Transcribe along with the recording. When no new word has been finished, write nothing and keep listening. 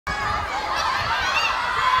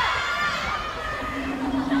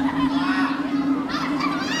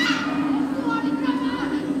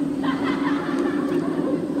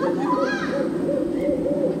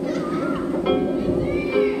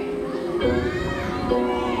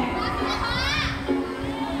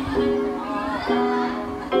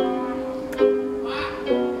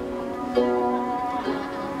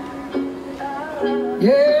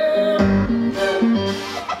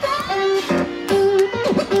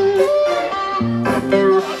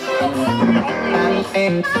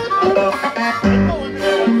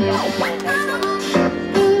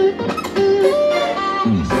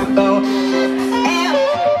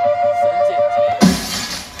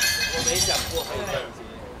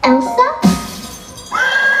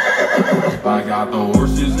I got the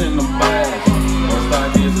horses in the back, horse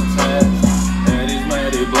stock is attached. Head is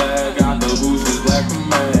matted black, got the bushes black to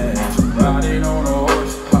match. Riding on a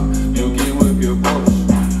horse, you can whip your Porsche.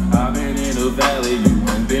 I've been in the valley, you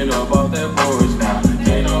ain't been up off that porch. Now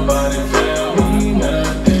can't nobody tell me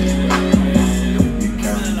nothing. You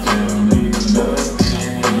can't tell me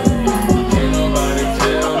nothing. Can't nobody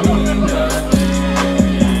tell me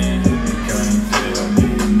nothing. You can't tell me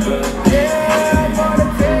nothing.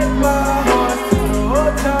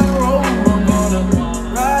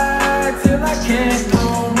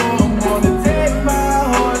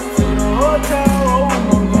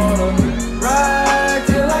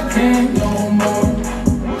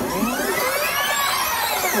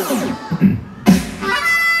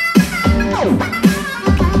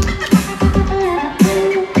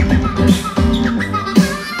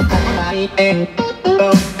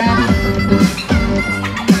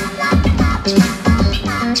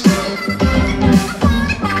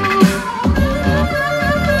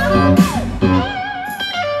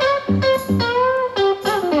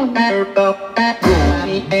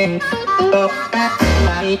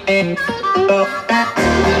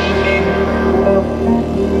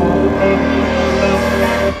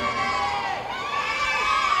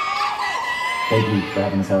 Thank you for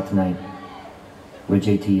having us out tonight. We're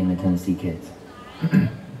JT and the Tennessee Kids.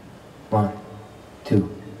 1, 2,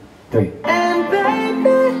 3. And baby,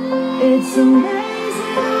 it's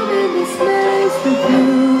amazing I'm in this place with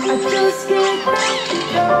you. I just can't let you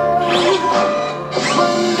go.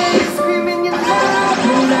 One day you're screaming you love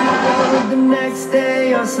me loud, the next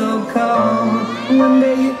day you're so cold. One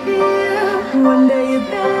day you're here, one day you're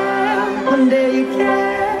there, one day you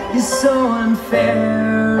care. You're so unfair.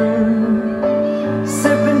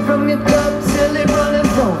 Sipping from your cup till it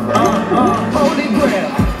runneth over. Holy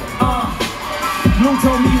grail. Blue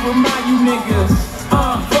told me remind you niggas.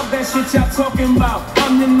 Fuck that shit y'all talking about.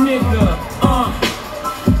 I'm the nigga.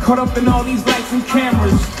 Caught up in all these lights and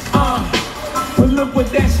cameras. But look what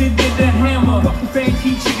that shit did to Hammer. Fucking fame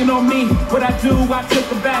keep chicken on me. What I do, I took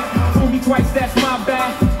her back. Fool me twice, that's my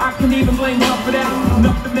bad. I can even blame her for that.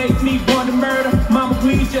 Enough to make me want to murder. Mama,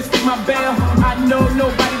 please just get my bail. I know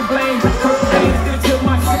nobody to blame. First day still till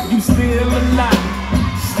my shit. You still alive.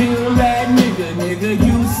 Still that nigga,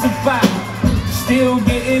 you survive. Still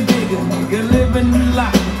getting bigger, nigga, living a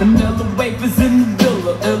life. Vanilla wafers in the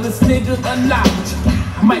villa, illest nigga alive.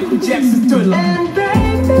 Michael Jackson Thriller. And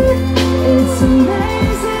baby, it's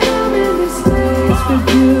amazing I'm in this place with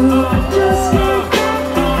you. I just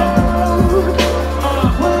can't let you go.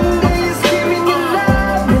 One day you're screaming you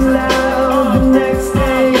love me loud, the next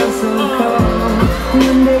day you're so cold.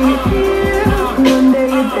 One day you're here, one day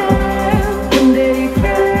you're there, one day you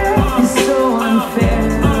care. You're so unfair.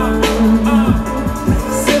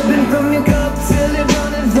 Sipping from your cup till it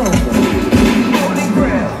runneth over. Holy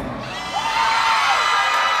grail.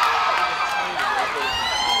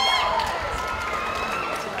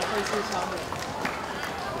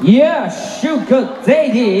 Yeah, Sugar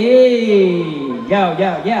Daddy， 要！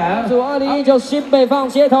祝2019新北FUN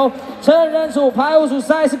街头成人组排舞组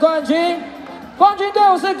赛事冠军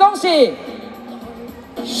队伍是恭喜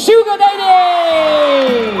Sugar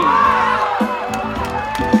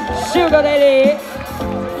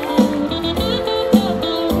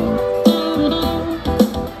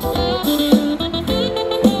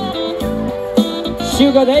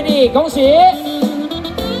Daddy， 恭喜！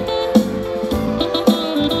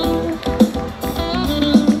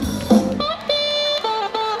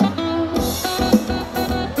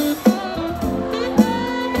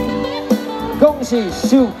恭喜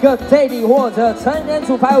Sugar Daddy 获得成人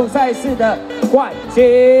组排舞赛事的冠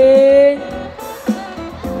军。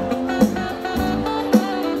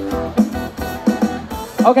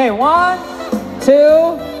OK， 1,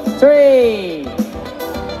 2,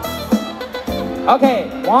 3。OK，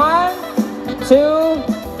 1, 2,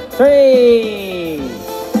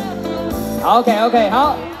 3。OK，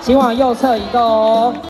 好，请往右侧移动哦。